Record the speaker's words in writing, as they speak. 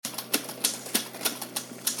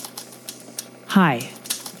Hi,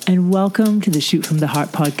 and welcome to the Shoot from the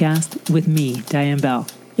Heart podcast with me, Diane Bell.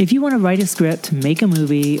 If you want to write a script, make a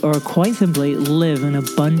movie, or quite simply live an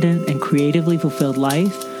abundant and creatively fulfilled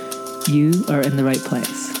life, you are in the right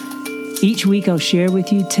place. Each week I'll share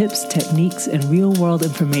with you tips, techniques, and real-world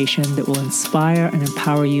information that will inspire and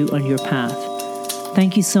empower you on your path.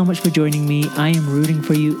 Thank you so much for joining me. I am rooting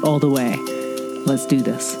for you all the way. Let's do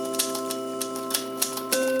this.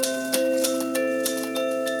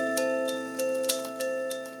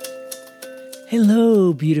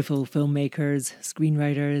 Hello, beautiful filmmakers,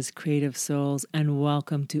 screenwriters, creative souls, and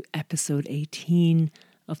welcome to episode 18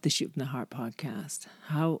 of the Shoot from the Heart podcast.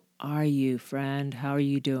 How are you, friend? How are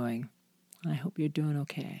you doing? I hope you're doing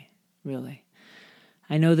okay, really.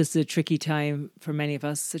 I know this is a tricky time for many of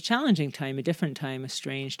us. It's a challenging time, a different time, a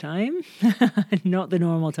strange time, not the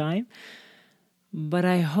normal time. But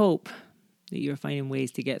I hope that you're finding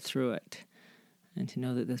ways to get through it and to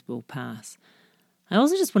know that this will pass. I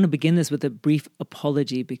also just want to begin this with a brief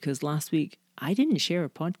apology because last week I didn't share a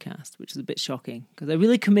podcast, which is a bit shocking because I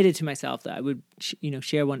really committed to myself that I would,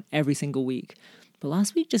 share one every single week. But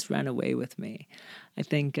last week just ran away with me. I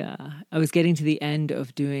think I was getting to the end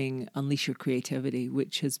of doing Unleash Your Creativity,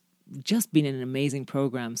 which has just been an amazing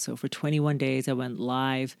program. So for 21 days, I went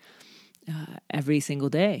live every single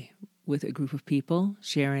day with a group of people,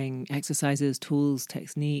 sharing exercises, tools,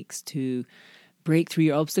 techniques to break through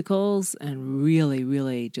your obstacles and really,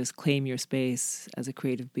 really just claim your space as a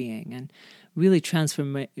creative being and really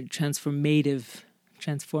transformative,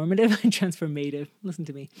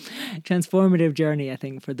 transformative journey, I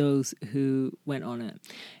think, for those who went on it.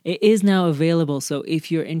 It is now available, so if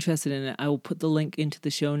you're interested in it, I will put the link into the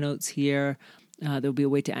show notes here. There'll be a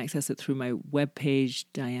way to access it through my webpage,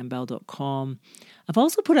 dianebell.com. I've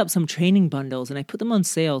also put up some training bundles and I put them on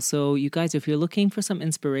sale. So you guys, if you're looking for some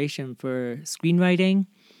inspiration for screenwriting,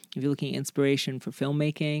 if you're looking at inspiration for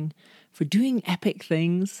filmmaking, for doing epic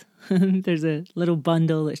things, there's a little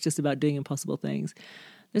bundle that's just about doing impossible things.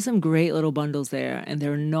 There's some great little bundles there, and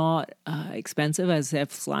they're not expensive. As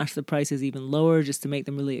I've slashed the prices even lower just to make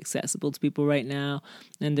them really accessible to people right now.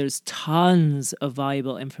 And there's tons of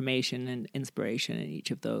valuable information and inspiration in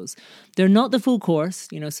each of those. They're not the full course,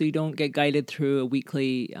 so you don't get guided through a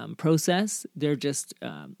weekly process. They're just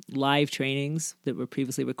live trainings that were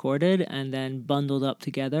previously recorded and then bundled up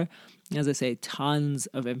together. As I say, tons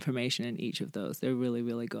of information in each of those. They're really,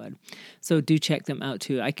 really good. So do check them out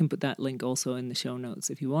too. I can put that link also in the show notes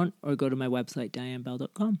if you want, or go to my website,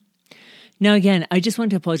 dianebell.com. Now, again, I just want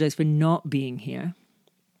to apologize for not being here.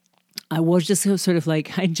 I was just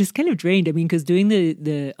I just kind of drained. Because doing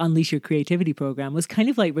the Unleash Your Creativity program was kind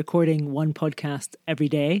of like recording one podcast every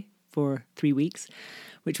day for 3 weeks,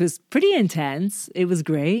 which was pretty intense. It was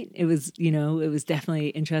great. It was, it was definitely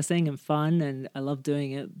interesting and fun, and I loved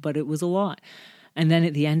doing it, but it was a lot. And then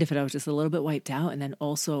at the end of it, I was just a little bit wiped out. And then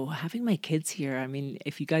also having my kids here.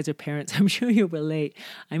 If you guys are parents, I'm sure you'll relate.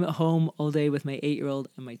 I'm at home all day with my 8-year-old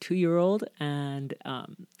and my 2-year-old. And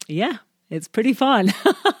it's pretty fun.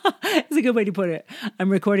 It's a good way to put it. I'm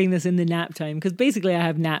recording this in the nap time because basically I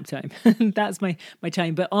have nap time. That's my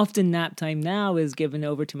time. But often nap time now is given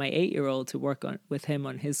over to my 8-year-old to work with him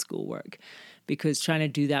on his schoolwork. Because trying to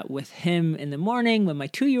do that with him in the morning when my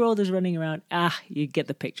 2-year-old is running around, you get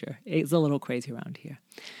the picture. It's a little crazy around here.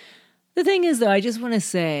 The thing is, though, I just want to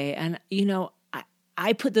say, and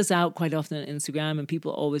I put this out quite often on Instagram, and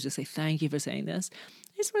people always just say, thank you for saying this.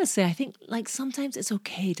 I just want to say, I think sometimes it's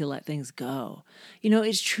okay to let things go.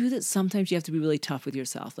 It's true that sometimes you have to be really tough with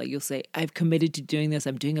yourself. Like you'll say, I've committed to doing this.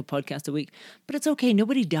 I'm doing a podcast a week, but it's okay.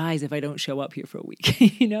 Nobody dies if I don't show up here for a week,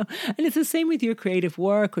 And it's the same with your creative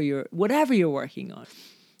work or your whatever you're working on.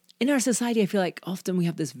 In our society, I feel like often we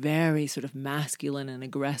have this very sort of masculine and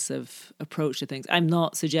aggressive approach to things. I'm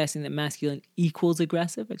not suggesting that masculine equals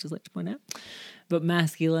aggressive, I just like to point out. But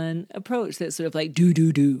masculine approach that's sort of like,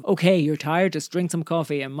 do. Okay, you're tired, just drink some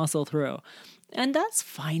coffee and muscle through. And that's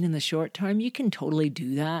fine in the short term. You can totally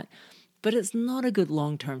do that. But it's not a good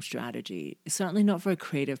long-term strategy. It's certainly not for a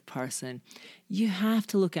creative person. You have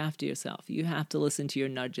to look after yourself. You have to listen to your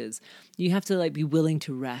nudges. You have to be willing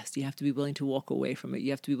to rest. You have to be willing to walk away from it.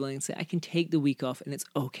 You have to be willing to say, I can take the week off and it's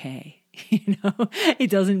okay.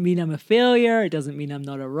 It doesn't mean I'm a failure. It doesn't mean I'm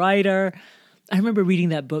not a writer. I remember reading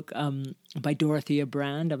that book by Dorothea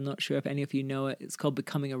Brande. I'm not sure if any of you know it. It's called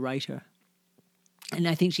Becoming a Writer. And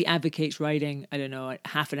I think she advocates writing,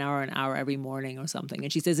 half an hour every morning or something.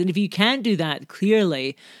 And she says, and if you can't do that,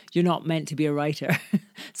 clearly you're not meant to be a writer.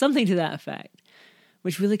 Something to that effect,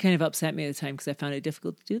 which really kind of upset me at the time because I found it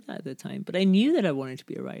difficult to do that at the time. But I knew that I wanted to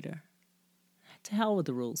be a writer. to hell with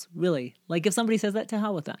the rules, really. Like if somebody says that, to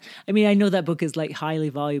hell with that. I mean, I know that book is like highly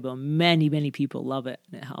valuable. Many, many people love it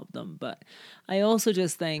and it helped them. But I also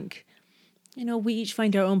just think, we each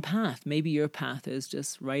find our own path. Maybe your path is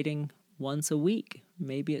just writing once a week.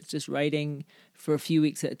 Maybe it's just writing for a few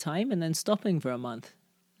weeks at a time and then stopping for a month.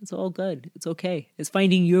 It's all good. It's okay. It's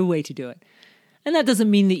finding your way to do it. And that doesn't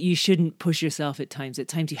mean that you shouldn't push yourself at times. At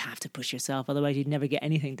times you have to push yourself. Otherwise you'd never get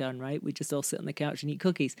anything done, right? We just all sit on the couch and eat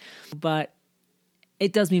cookies. But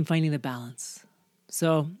it does mean finding the balance.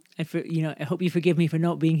 So, I hope you forgive me for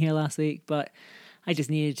not being here last week, but I just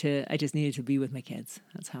needed to be with my kids.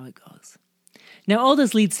 That's how it goes. Now, all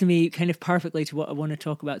this leads to me kind of perfectly to what I want to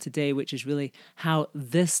talk about today, which is really how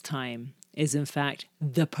this time is in fact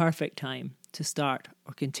the perfect time to start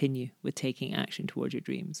or continue with taking action towards your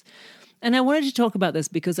dreams. And I wanted to talk about this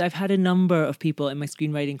because I've had a number of people in my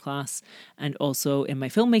screenwriting class and also in my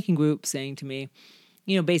filmmaking group saying to me,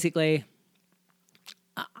 basically,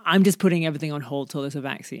 I'm just putting everything on hold till there's a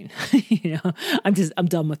vaccine. I'm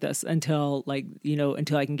done with this until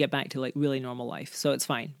until I can get back to like really normal life. So it's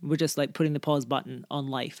fine. We're just like putting the pause button on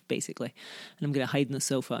life, basically. And I'm going to hide in the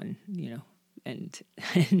sofa and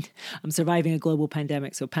I'm surviving a global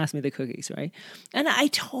pandemic. So pass me the cookies, right? And I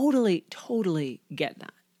totally get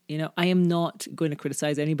that. I am not going to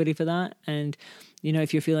criticize anybody for that. And,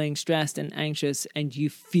 if you're feeling stressed and anxious and you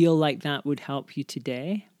feel like that would help you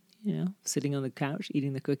today, sitting on the couch,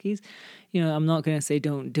 eating the cookies, I'm not going to say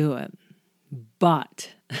don't do it.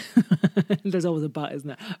 But, there's always a but, isn't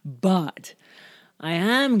there? But I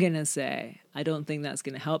am going to say, I don't think that's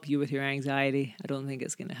going to help you with your anxiety. I don't think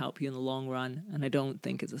it's going to help you in the long run. And I don't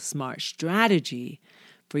think it's a smart strategy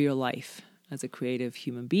for your life as a creative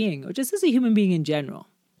human being or just as a human being in general.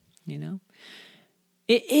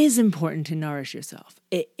 It is important to nourish yourself.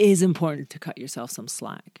 It is important to cut yourself some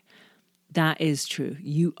slack. That is true.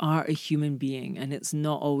 You are a human being and it's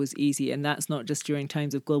not always easy. And that's not just during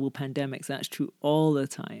times of global pandemics. That's true all the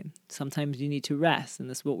time. Sometimes you need to rest. And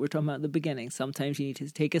that's what we're talking about at the beginning. Sometimes you need to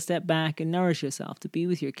take a step back and nourish yourself to be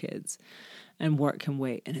with your kids. And work can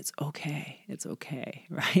wait. And it's okay. It's okay,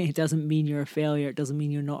 right? It doesn't mean you're a failure. It doesn't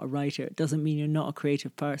mean you're not a writer. It doesn't mean you're not a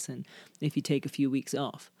creative person if you take a few weeks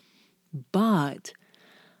off. But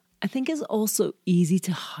I think it's also easy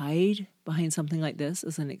to hide behind something like this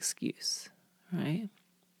as an excuse, right?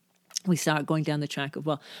 We start going down the track of,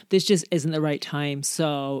 well, this just isn't the right time.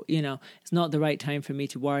 So, it's not the right time for me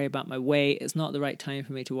to worry about my weight. It's not the right time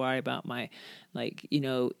for me to worry about my,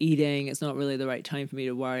 eating. It's not really the right time for me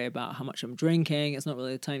to worry about how much I'm drinking. It's not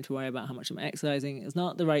really the time to worry about how much I'm exercising. It's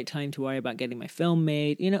not the right time to worry about getting my film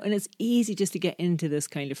made, and it's easy just to get into this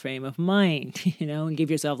kind of frame of mind, and give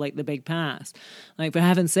yourself like the big pass. Like, for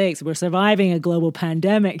heaven's sakes, we're surviving a global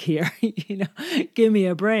pandemic here, give me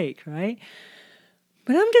a break, right?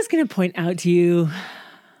 But I'm just going to point out to you,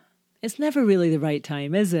 it's never really the right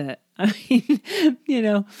time, is it? I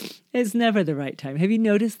mean, it's never the right time. Have you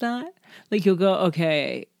noticed that? Like you'll go,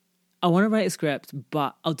 okay, I want to write a script,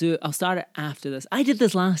 but I'll start it after this. I did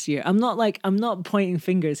this last year. I'm not pointing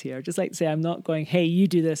fingers here. Just like say, I'm not going, hey, you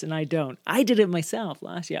do this and I don't. I did it myself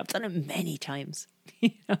last year. I've done it many times.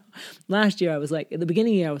 Last year I was like, at the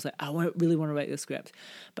beginning of the year, I was like, really want to write this script,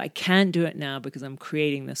 but I can't do it now because I'm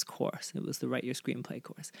creating this course. It was the Write Your Screenplay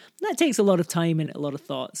course. And that takes a lot of time and a lot of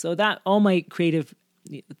thought. So that all my creative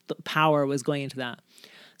power was going into that.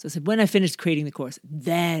 So I said, when I finished creating the course,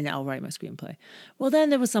 then I'll write my screenplay. Well, then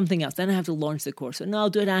there was something else. Then I have to launch the course. So no, I'll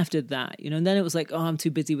do it after that. And then it was like, oh, I'm too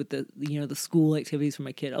busy with the school activities for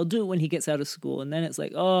my kid. I'll do it when he gets out of school. And then it's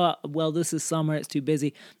like, oh, well, this is summer. It's too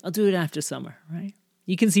busy. I'll do it after summer, right?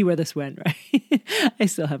 You can see where this went, right? I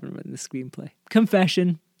still haven't written the screenplay.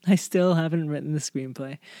 Confession, I still haven't written the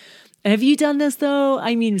screenplay. Have you done this though?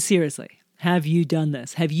 I mean, seriously, have you done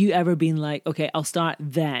this? Have you ever been like, okay, I'll start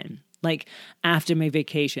then? Like after my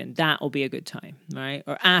vacation, that will be a good time, right?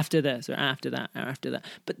 Or after this, or after that, or after that.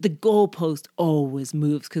 But the goalpost always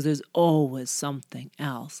moves because there's always something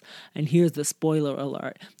else. And here's the spoiler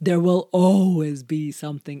alert. There will always be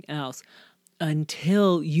something else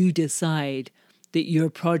until you decide that your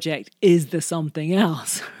project is the something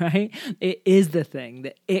else, right? It is the thing,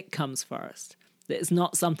 that it comes first. That it's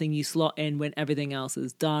not something you slot in when everything else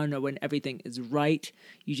is done or when everything is right.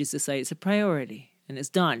 You just decide it's a priority. And it's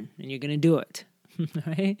done, and you're going to do it,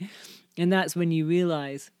 right? And that's when you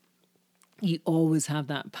realize you always have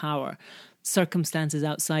that power. Circumstances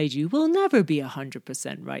outside you will never be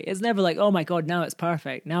 100% right. It's never like, oh my God, now it's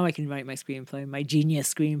perfect. Now I can write my screenplay, my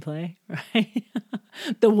genius screenplay, right?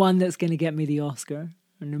 The one that's going to get me the Oscar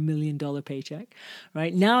and $1 million paycheck,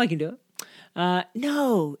 right? Now I can do it.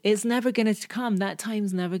 No, it's never going to come. That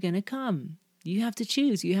time's never going to come. You have to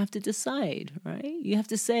choose. You have to decide, right? You have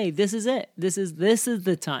to say, this is it. This is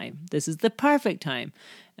the time. This is the perfect time.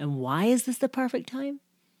 And why is this the perfect time?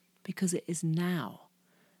 Because it is now.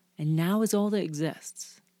 And now is all that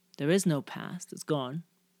exists. There is no past. It's gone.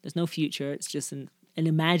 There's no future. It's just an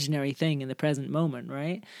imaginary thing in the present moment,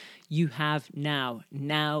 right? You have now.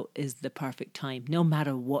 Now is the perfect time, no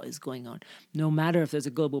matter what is going on. No matter if there's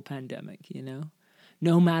a global pandemic,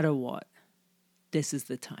 no matter what. This is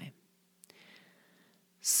the time.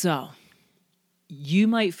 So, you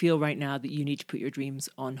might feel right now that you need to put your dreams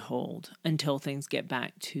on hold until things get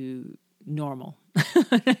back to normal.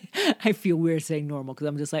 I feel weird saying normal because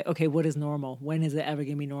I'm just like, okay, what is normal? When is it ever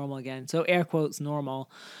going to be normal again? So air quotes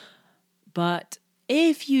normal. But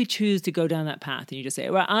if you choose to go down that path and you just say,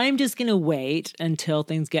 well, I'm just going to wait until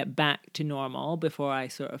things get back to normal before I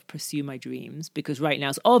sort of pursue my dreams, because right now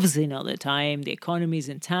is obviously not the time. The economy's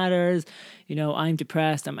in tatters. I'm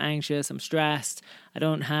depressed. I'm anxious. I'm stressed. I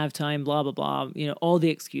don't have time, blah, blah, blah. All the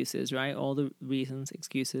excuses, right? All the reasons,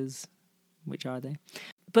 excuses. Which are they?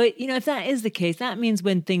 But, if that is the case, that means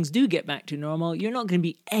when things do get back to normal, you're not going to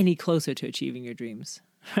be any closer to achieving your dreams,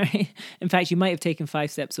 right? In fact, you might have taken 5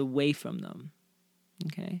 steps away from them,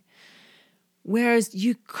 okay? Whereas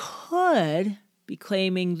you could be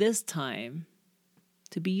claiming this time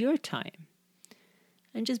to be your time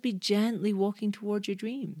and just be gently walking towards your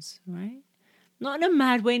dreams, right? Not in a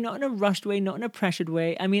mad way, not in a rushed way, not in a pressured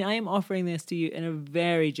way. I mean, I am offering this to you in a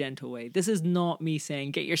very gentle way. This is not me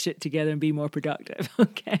saying, get your shit together and be more productive,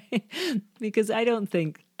 okay? Because I don't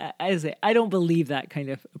think, I don't believe that kind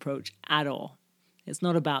of approach at all. It's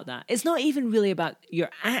not about that. It's not even really about your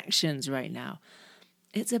actions right now.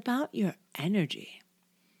 It's about your energy.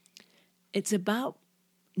 It's about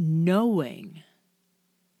knowing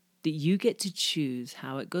that you get to choose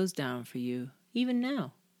how it goes down for you, even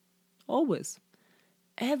now, always.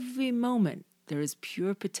 Every moment, there is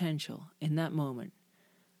pure potential in that moment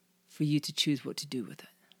for you to choose what to do with it.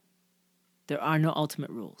 There are no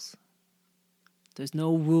ultimate rules. There's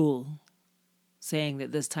no rule saying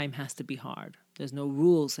that this time has to be hard. There's no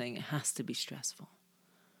rule saying it has to be stressful.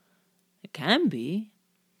 It can be,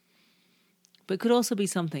 but it could also be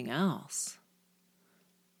something else.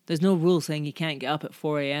 There's no rule saying you can't get up at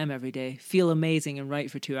 4 a.m. every day, feel amazing and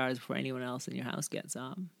write for 2 hours before anyone else in your house gets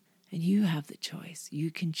up. And you have the choice.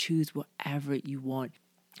 You can choose whatever you want.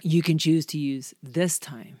 You can choose to use this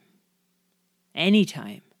time,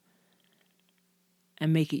 anytime,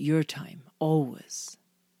 and make it your time, always.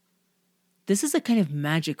 This is a kind of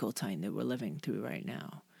magical time that we're living through right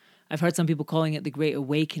now. I've heard some people calling it the Great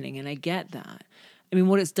Awakening, and I get that. I mean,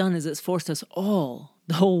 what it's done is it's forced us all,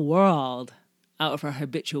 the whole world, out of our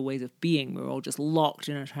habitual ways of being. We're all just locked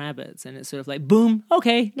in our habits, and it's sort of like, boom,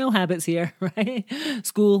 okay, no habits here, right?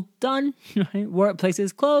 School done, right?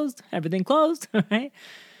 Workplaces closed, everything closed, right?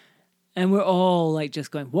 And we're all like just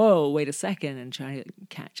going, whoa, wait a second, and trying to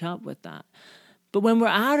catch up with that. But when we're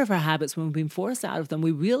out of our habits, when we've been forced out of them,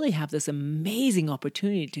 we really have this amazing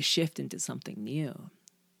opportunity to shift into something new.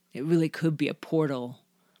 It really could be a portal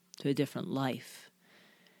to a different life.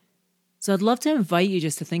 So I'd love to invite you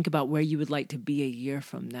just to think about where you would like to be a year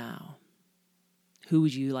from now. Who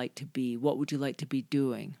would you like to be? What would you like to be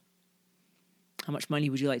doing? How much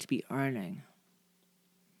money would you like to be earning?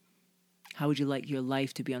 How would you like your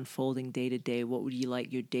life to be unfolding day to day? What would you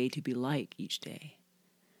like your day to be like each day?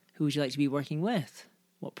 Who would you like to be working with?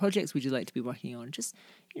 What projects would you like to be working on? Just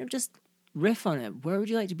riff on it. Where would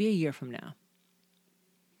you like to be a year from now?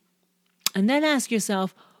 And then ask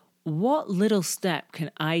yourself, what little step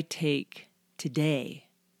can I take today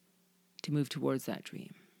to move towards that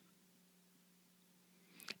dream?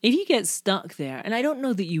 If you get stuck there, and I don't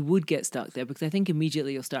know that you would get stuck there because I think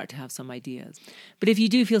immediately you'll start to have some ideas. But if you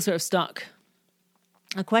do feel sort of stuck,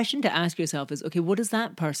 a question to ask yourself is, okay, what does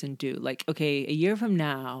that person do? Like, okay, a year from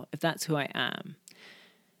now, if that's who I am,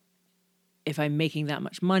 if I'm making that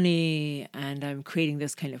much money and I'm creating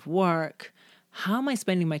this kind of work, how am I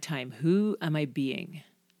spending my time? Who am I being?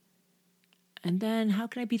 And then how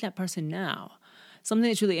can I be that person now? Something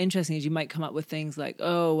that's really interesting is you might come up with things like,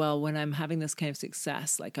 oh, well, when I'm having this kind of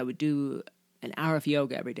success, like I would do an hour of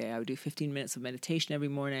yoga every day. I would do 15 minutes of meditation every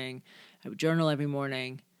morning. I would journal every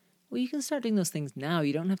morning. Well, you can start doing those things now.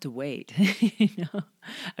 You don't have to wait. I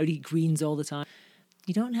would eat greens all the time.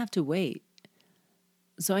 You don't have to wait.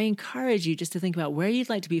 So I encourage you just to think about where you'd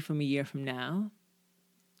like to be from a year from now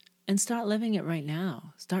and start living it right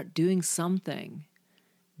now. Start doing something,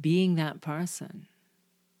 being that person.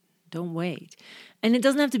 Don't wait. And it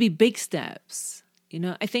doesn't have to be big steps.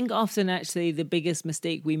 I think often actually the biggest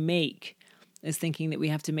mistake we make is thinking that we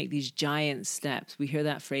have to make these giant steps. We hear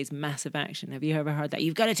that phrase, massive action. Have you ever heard that?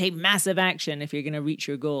 You've got to take massive action if you're going to reach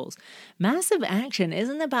your goals. Massive action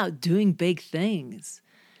isn't about doing big things.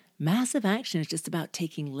 Massive action is just about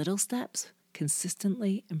taking little steps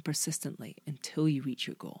consistently and persistently until you reach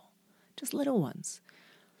your goal. Just little ones.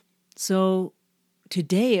 So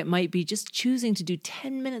today it might be just choosing to do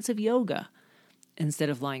 10 minutes of yoga instead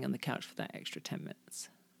of lying on the couch for that extra 10 minutes.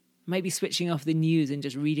 It might be switching off the news and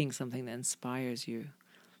just reading something that inspires you.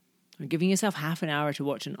 Or giving yourself half an hour to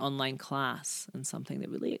watch an online class and something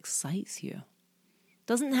that really excites you. It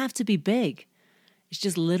doesn't have to be big. It's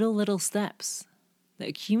just little steps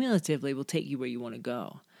that cumulatively will take you where you want to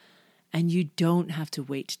go. And you don't have to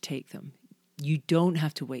wait to take them. You don't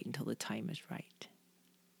have to wait until the time is right.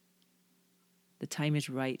 The time is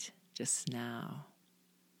right just now.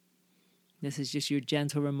 This is just your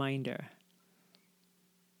gentle reminder.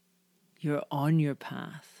 You're on your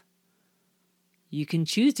path. You can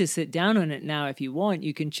choose to sit down on it now if you want.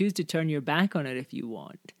 You can choose to turn your back on it if you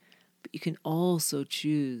want. But you can also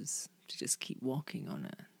choose to just keep walking on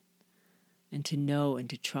it. And to know and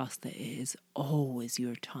to trust that it is always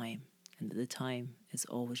your time. And that the time is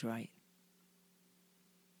always right.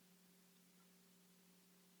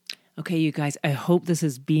 Okay, you guys, I hope this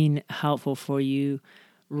has been helpful for you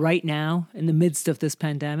right now in the midst of this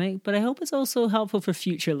pandemic, but I hope it's also helpful for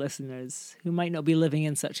future listeners who might not be living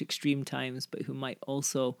in such extreme times, but who might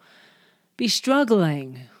also be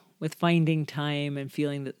struggling with finding time and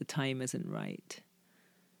feeling that the time isn't right.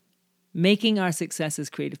 Making our success as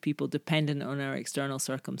creative people dependent on our external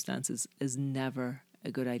circumstances is never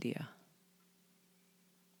a good idea.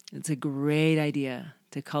 It's a great idea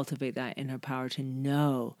to cultivate that inner power, to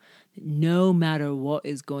know that no matter what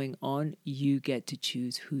is going on, you get to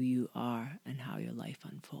choose who you are and how your life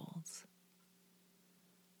unfolds.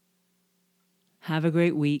 Have a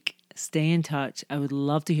great week. Stay in touch. I would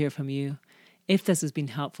love to hear from you. If this has been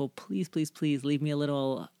helpful, please leave me a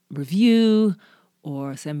little review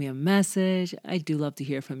or send me a message. I do love to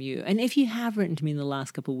hear from you. And if you have written to me in the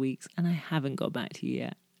last couple of weeks and I haven't got back to you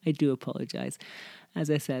yet, I do apologize. As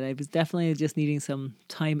I said, I was definitely just needing some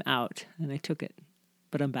time out, and I took it.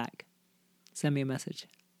 But I'm back. Send me a message.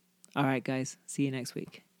 All right, guys. See you next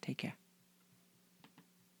week. Take care.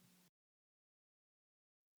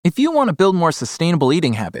 If you want to build more sustainable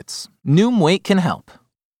eating habits, Noom Weight can help.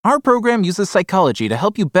 Our program uses psychology to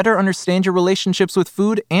help you better understand your relationships with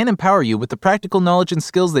food and empower you with the practical knowledge and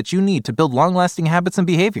skills that you need to build long-lasting habits and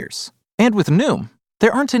behaviors. And with Noom,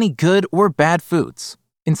 there aren't any good or bad foods.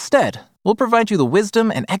 Instead, we'll provide you the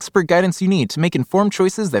wisdom and expert guidance you need to make informed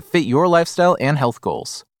choices that fit your lifestyle and health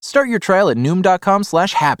goals. Start your trial at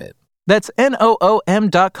Noom.com/habit. That's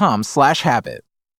NOOM.com/habit.